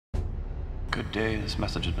Good day, this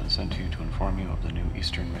message has been sent to you to inform you of the new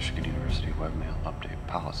Eastern Michigan University webmail update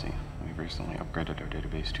policy. We've recently upgraded our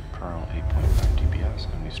database to Perl 8.5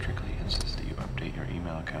 DPS, and we strictly insist that you update your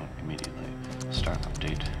email account immediately. Start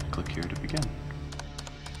update. Click here to begin.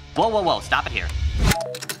 Whoa, stop it here.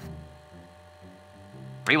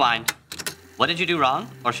 Rewind. What did you do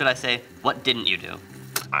wrong? Or should I say, what didn't you do?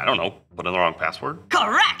 I don't know. Put in the wrong password?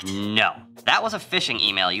 Correct! No. That was a phishing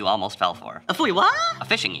email you almost fell for. Wait, what? A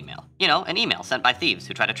phishing email. You know, an email sent by thieves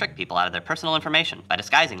who try to trick people out of their personal information by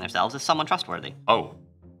disguising themselves as someone trustworthy. Oh.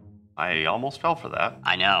 I almost fell for that.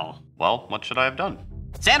 I know. Well, what should I have done?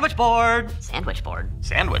 Sandwich board! Sandwich board?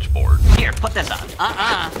 Sandwich board? Here, put this on.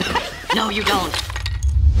 No, you don't.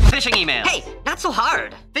 Phishing emails! Hey, not so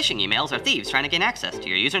hard. Phishing emails are thieves trying to gain access to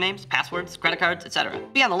your usernames, passwords, credit cards, etc.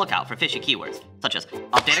 Be on the lookout for fishy keywords, such as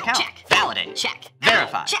update account, Check. validate, Check.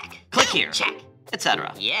 verify, Check. click here, Check.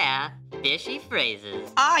 etc. Yeah, fishy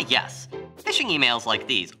phrases. Ah, yes. Phishing emails like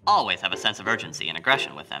these always have a sense of urgency and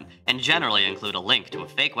aggression with them, and generally include a link to a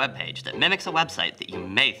fake webpage that mimics a website that you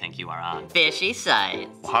may think you are on. Fishy sites.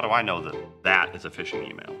 Well, how do I know that that is a phishing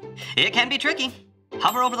email? It can be tricky.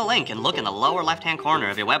 Hover over the link and look in the lower left-hand corner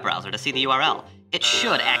of your web browser to see the URL. It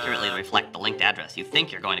should accurately reflect the linked address you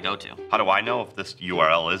think you're going to go to. How do I know if this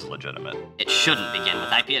URL is legitimate? It shouldn't begin with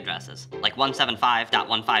IP addresses, like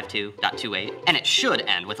 175.152.28, and it should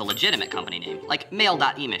end with a legitimate company name, like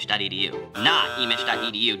mail.emish.edu, not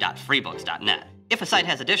emish.edu.freebooks.net. If a site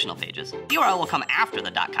has additional pages, the URL will come after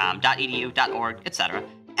the .com, .edu, .org, etc.,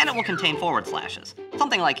 and it will contain forward slashes,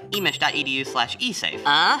 something like emish.edu/esafe.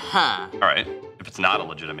 Uh-huh. All right. If it's not a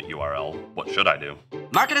legitimate URL, what should I do?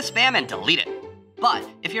 Mark it as spam and delete it. But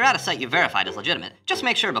if you're at a site you verified as legitimate, just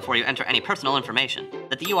make sure before you enter any personal information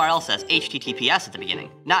that the URL says HTTPS at the beginning,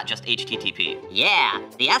 not just HTTP. Yeah,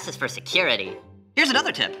 the S is for security. Here's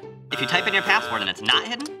another tip. If you type in your password and it's not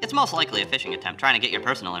hidden, it's most likely a phishing attempt trying to get your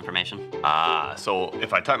personal information. So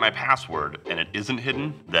if I type my password and it isn't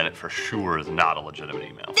hidden, then it for sure is not a legitimate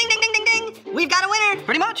email. Ding, ding, ding, ding, ding! We've got a winner!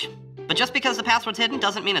 Pretty much. But just because the password's hidden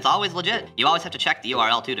doesn't mean it's always legit. You always have to check the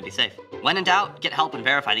URL too to be safe. When in doubt, get help and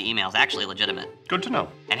verify the email's actually legitimate. Good to know.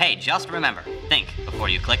 And hey, just remember, think before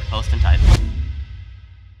you click, post, and type.